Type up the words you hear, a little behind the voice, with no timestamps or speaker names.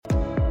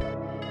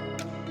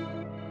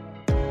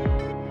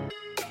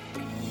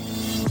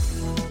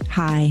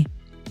Hi,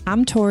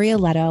 I'm Tori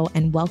Aletto,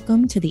 and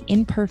welcome to the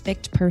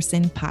Imperfect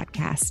Person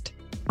podcast.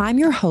 I'm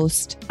your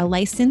host, a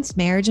licensed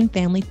marriage and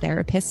family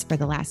therapist for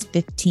the last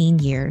 15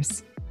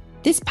 years.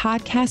 This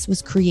podcast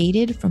was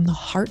created from the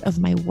heart of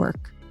my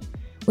work,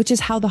 which is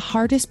how the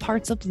hardest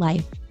parts of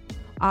life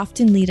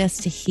often lead us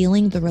to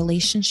healing the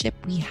relationship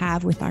we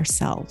have with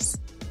ourselves.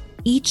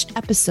 Each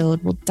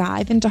episode will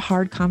dive into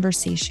hard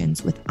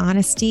conversations with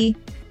honesty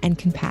and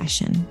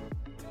compassion.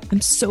 I'm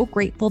so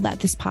grateful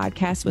that this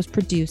podcast was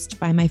produced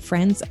by my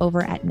friends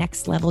over at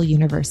Next Level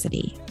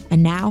University.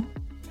 And now,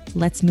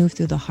 let's move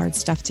through the hard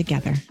stuff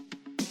together.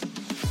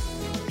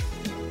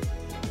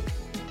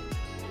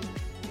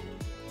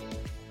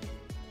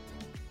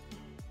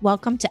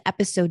 Welcome to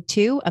episode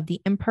 2 of the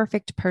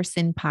Imperfect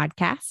Person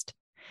podcast.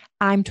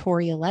 I'm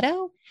Tori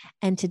Aletto,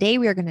 and today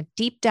we are going to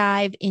deep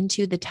dive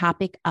into the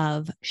topic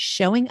of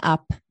showing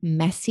up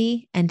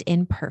messy and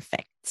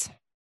imperfect.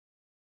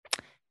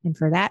 And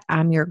for that,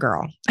 I'm your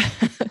girl.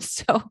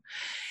 So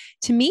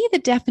to me, the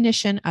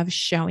definition of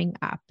showing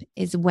up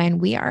is when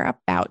we are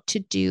about to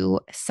do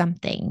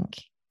something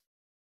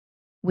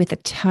with a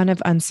ton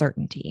of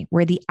uncertainty,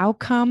 where the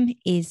outcome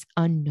is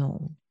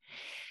unknown.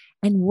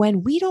 And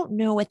when we don't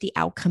know what the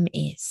outcome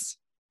is,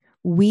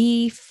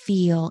 we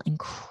feel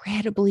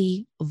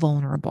incredibly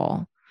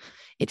vulnerable.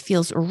 It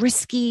feels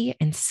risky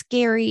and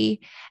scary.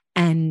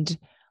 And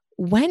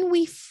when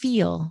we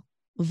feel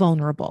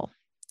vulnerable,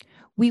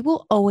 we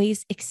will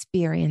always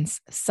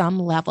experience some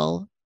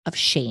level of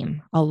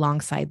shame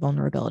alongside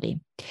vulnerability.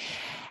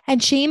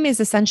 And shame is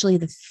essentially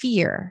the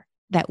fear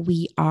that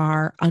we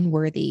are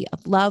unworthy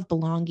of love,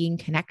 belonging,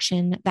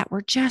 connection, that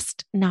we're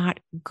just not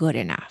good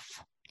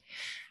enough.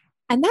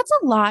 And that's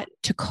a lot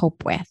to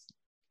cope with.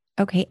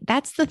 Okay,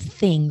 that's the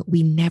thing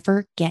we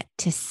never get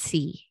to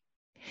see.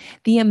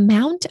 The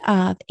amount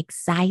of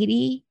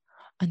anxiety,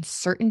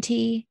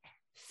 uncertainty,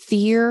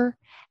 fear,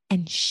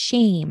 and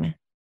shame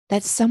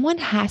that someone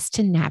has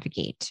to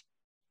navigate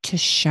to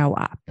show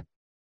up.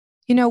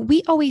 You know,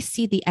 we always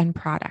see the end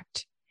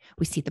product.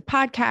 We see the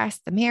podcast,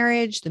 the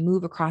marriage, the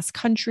move across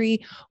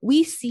country.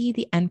 We see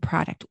the end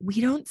product.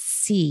 We don't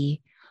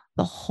see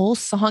the whole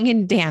song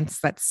and dance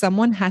that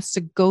someone has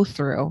to go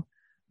through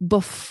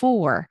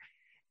before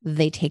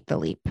they take the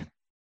leap.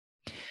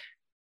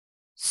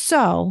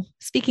 So,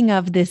 speaking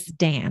of this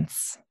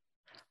dance,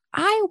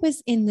 I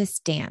was in this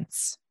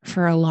dance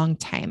for a long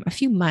time, a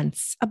few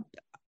months,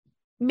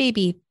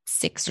 maybe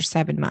 6 or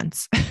 7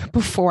 months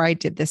before I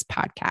did this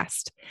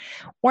podcast,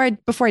 or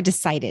before I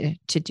decided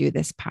to do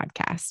this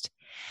podcast.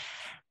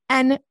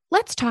 And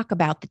let's talk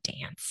about the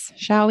dance,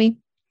 shall we?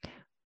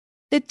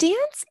 The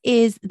dance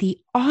is the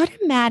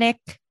automatic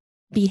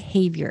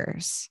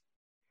behaviors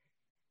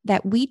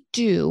that we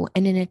do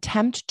in an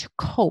attempt to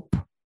cope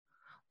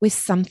with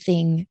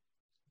something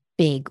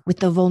big, with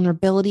the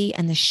vulnerability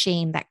and the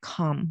shame that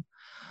come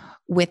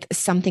with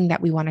something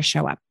that we want to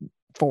show up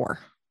for.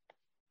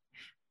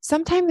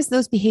 Sometimes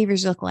those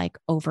behaviors look like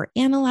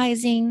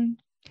overanalyzing,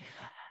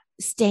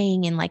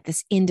 staying in like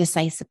this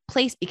indecisive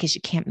place because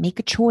you can't make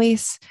a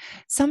choice.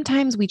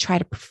 Sometimes we try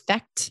to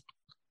perfect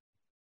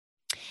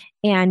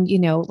and,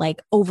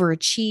 like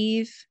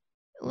overachieve.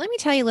 Let me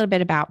tell you a little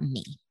bit about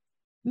me.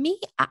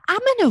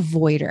 I'm an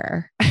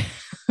avoider.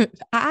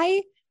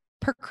 I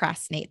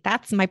procrastinate.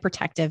 That's my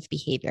protective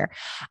behavior.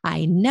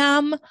 I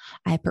numb,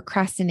 I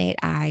procrastinate,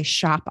 I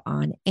shop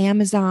on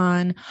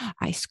Amazon,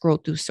 I scroll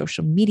through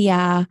social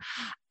media.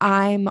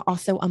 I'm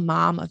also a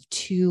mom of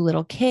 2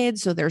 little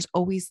kids. So there's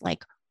always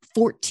like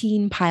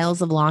 14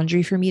 piles of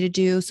laundry for me to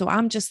do. So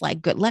I'm just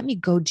like, good, let me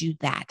go do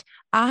that.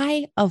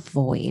 I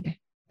avoid.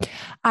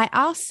 I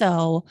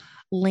also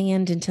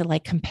land into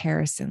like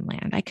comparison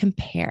land. I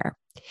compare.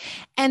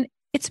 And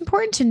it's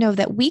important to know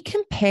that we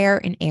compare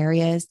in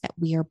areas that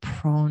we are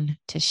prone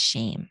to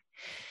shame.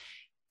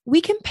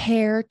 We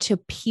compare to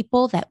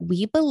people that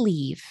we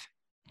believe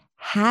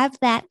have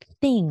that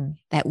thing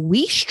that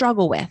we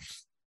struggle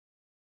with,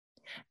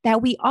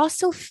 that we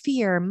also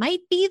fear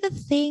might be the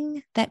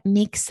thing that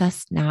makes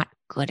us not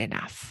good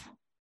enough.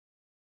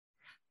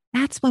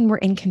 That's when we're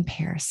in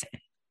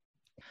comparison.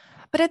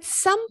 But at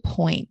some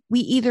point, we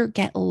either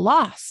get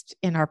lost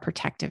in our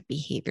protective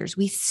behaviors,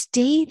 we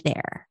stay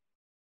there.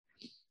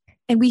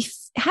 And we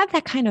have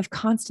that kind of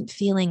constant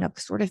feeling of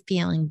sort of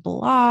feeling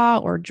blah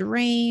or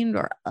drained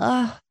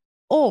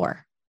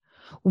or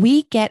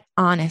we get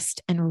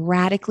honest and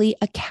radically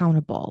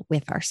accountable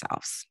with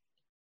ourselves.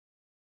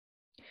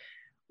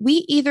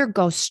 We either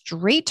go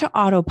straight to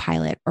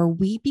autopilot or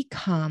we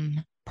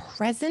become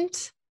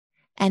present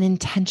and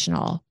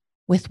intentional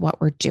with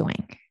what we're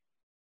doing.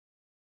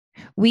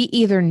 We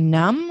either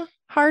numb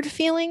hard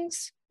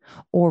feelings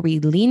or we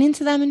lean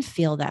into them and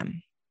feel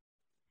them.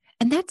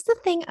 And that's the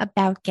thing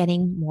about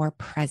getting more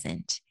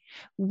present.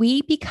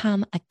 We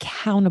become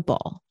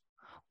accountable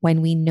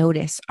when we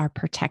notice our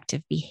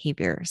protective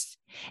behaviors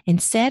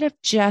instead of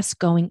just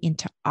going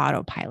into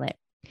autopilot.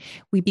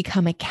 We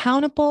become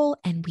accountable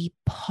and we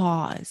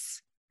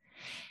pause.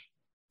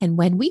 And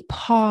when we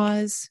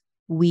pause,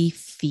 we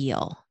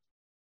feel.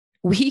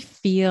 We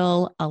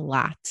feel a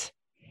lot.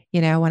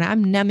 When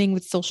I'm numbing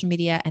with social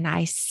media and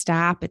I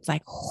stop, it's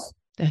like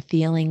the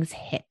feelings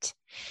hit.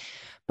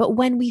 But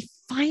when we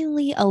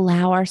finally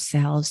allow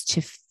ourselves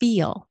to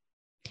feel,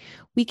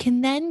 we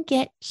can then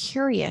get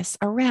curious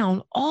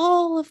around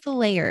all of the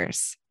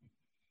layers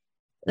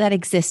that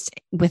exist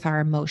with our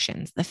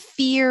emotions, the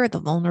fear, the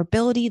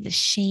vulnerability, the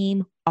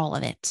shame, all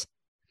of it.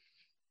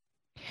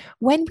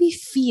 When we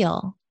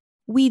feel,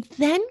 we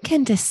then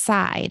can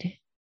decide,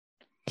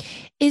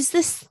 is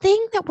this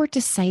thing that we're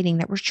deciding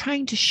that we're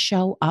trying to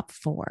show up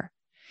for,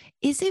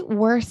 is it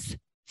worth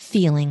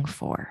feeling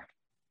for?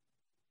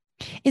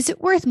 Is it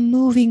worth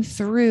moving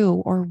through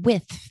or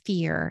with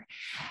fear,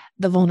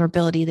 the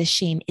vulnerability, the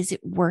shame? Is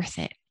it worth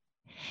it?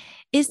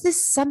 Is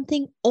this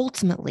something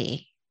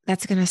ultimately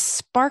that's going to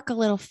spark a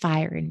little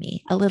fire in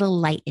me, a little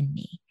light in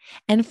me?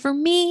 And for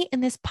me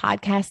in this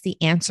podcast, the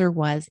answer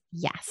was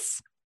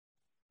yes.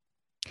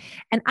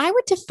 And I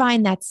would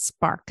define that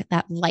spark,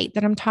 that light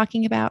that I'm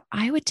talking about,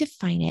 I would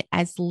define it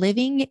as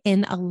living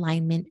in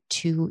alignment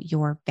to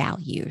your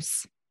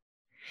values.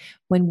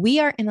 When we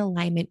are in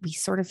alignment, we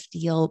sort of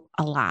feel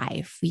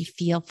alive. We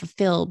feel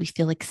fulfilled. We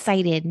feel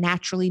excited,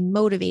 naturally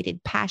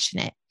motivated,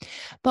 passionate.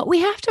 But we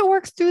have to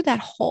work through that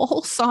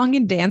whole song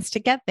and dance to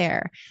get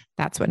there.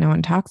 That's what no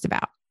one talks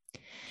about.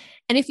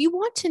 And if you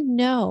want to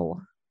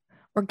know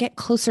or get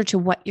closer to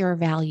what your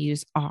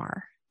values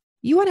are,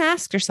 you want to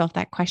ask yourself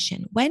that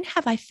question. When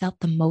have I felt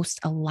the most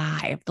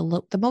alive,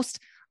 the most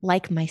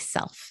like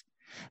myself,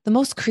 the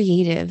most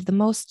creative, the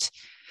most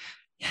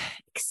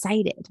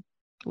excited?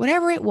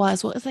 Whatever it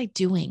was, what was I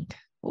doing?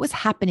 What was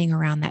happening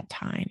around that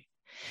time?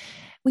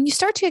 When you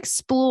start to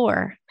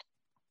explore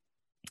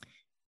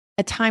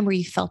a time where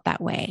you felt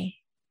that way,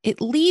 it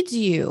leads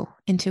you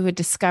into a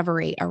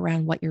discovery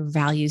around what your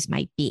values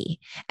might be.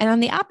 And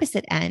on the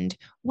opposite end,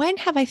 when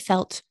have I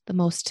felt the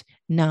most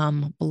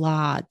numb,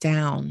 blah,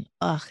 down,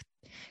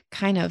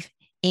 kind of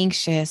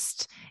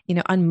anxious,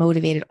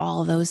 unmotivated,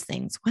 all of those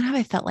things? When have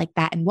I felt like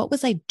that? And what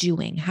was I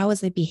doing? How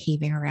was I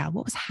behaving around?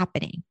 What was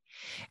happening?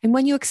 And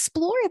when you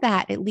explore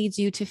that, it leads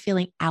you to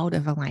feeling out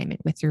of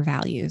alignment with your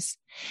values.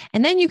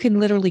 And then you can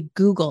literally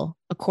Google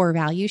a core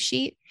value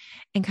sheet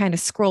and kind of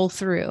scroll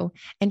through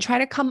and try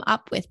to come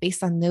up with,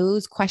 based on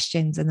those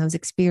questions and those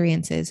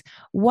experiences,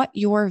 what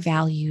your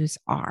values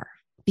are.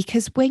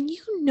 Because when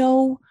you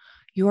know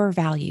your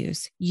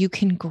values, you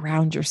can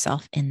ground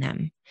yourself in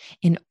them,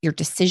 in your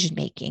decision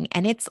making.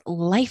 And it's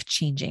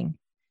life-changing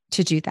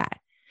to do that.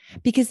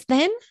 Because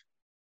then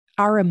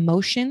our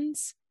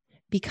emotions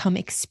become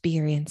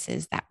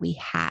experiences that we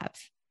have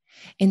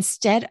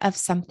instead of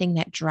something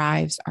that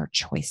drives our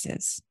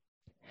choices.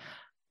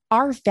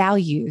 Our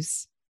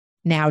values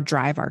now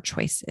drive our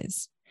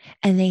choices,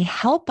 and they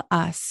help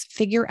us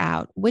figure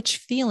out which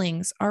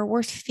feelings are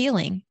worth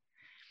feeling,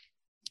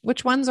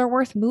 which ones are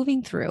worth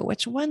moving through,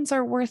 which ones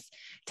are worth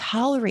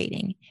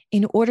tolerating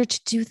in order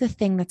to do the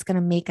thing that's going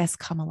to make us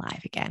come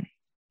alive again.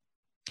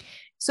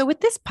 So with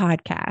this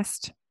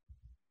podcast,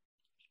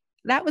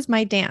 that was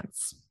my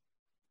dance.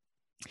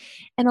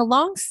 And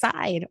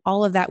alongside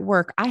all of that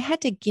work, I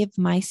had to give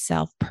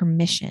myself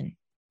permission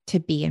to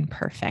be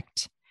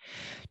imperfect,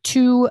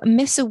 to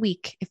miss a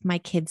week if my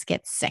kids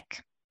get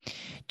sick,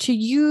 to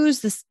use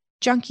this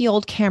junky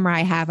old camera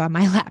I have on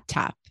my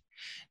laptop,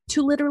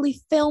 to literally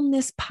film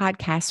this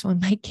podcast when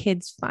my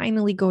kids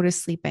finally go to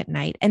sleep at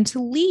night, and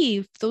to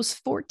leave those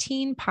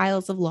 14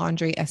 piles of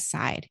laundry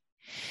aside,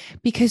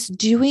 because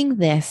doing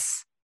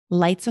this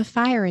lights a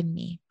fire in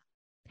me.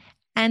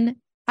 And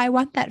I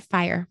want that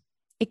fire.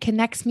 It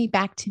connects me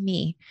back to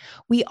me.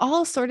 We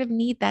all sort of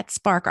need that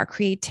spark, our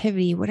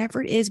creativity,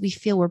 whatever it is we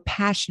feel we're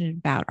passionate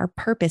about, our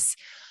purpose.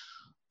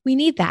 We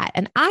need that.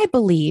 And I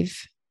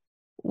believe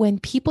when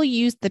people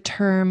use the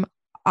term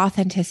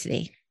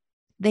authenticity,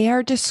 they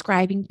are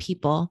describing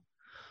people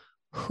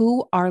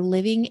who are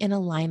living in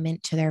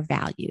alignment to their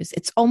values.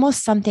 It's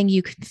almost something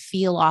you can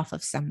feel off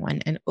of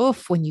someone. And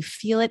when you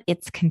feel it,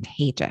 it's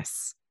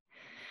contagious.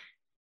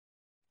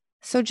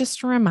 So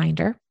just a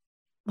reminder,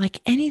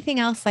 like anything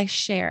else I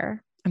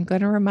share, I'm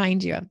going to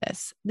remind you of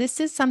this. This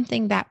is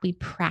something that we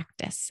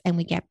practice and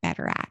we get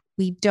better at.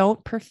 We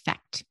don't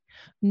perfect.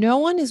 No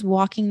one is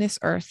walking this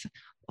earth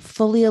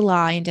fully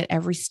aligned at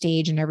every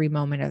stage and every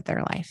moment of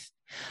their life.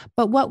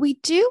 But what we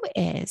do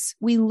is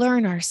we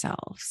learn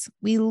ourselves.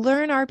 We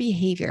learn our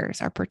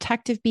behaviors, our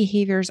protective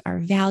behaviors, our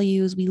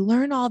values. We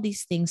learn all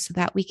these things so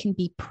that we can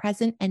be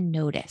present and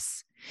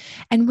notice.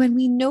 And when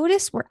we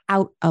notice we're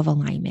out of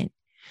alignment,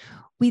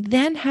 we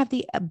then have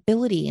the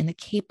ability and the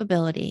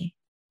capability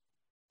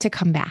to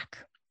come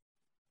back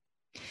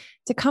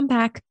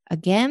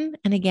again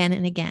and again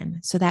and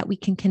again so that we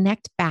can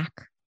connect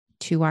back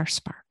to our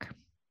spark.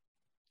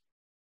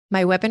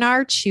 My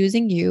webinar,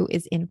 Choosing You,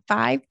 is in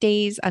 5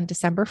 days on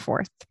December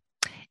 4th.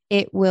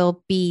 It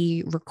will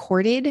be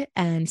recorded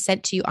and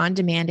sent to you on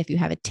demand if you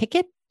have a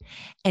ticket.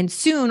 And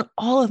soon,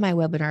 all of my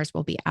webinars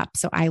will be up.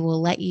 So I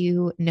will let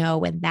you know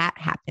when that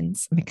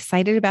happens. I'm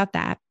excited about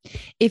that.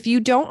 If you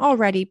don't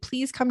already,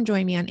 please come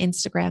join me on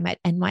Instagram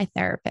at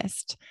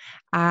NYTherapist.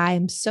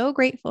 I'm so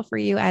grateful for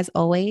you as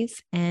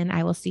always, and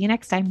I will see you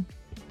next time.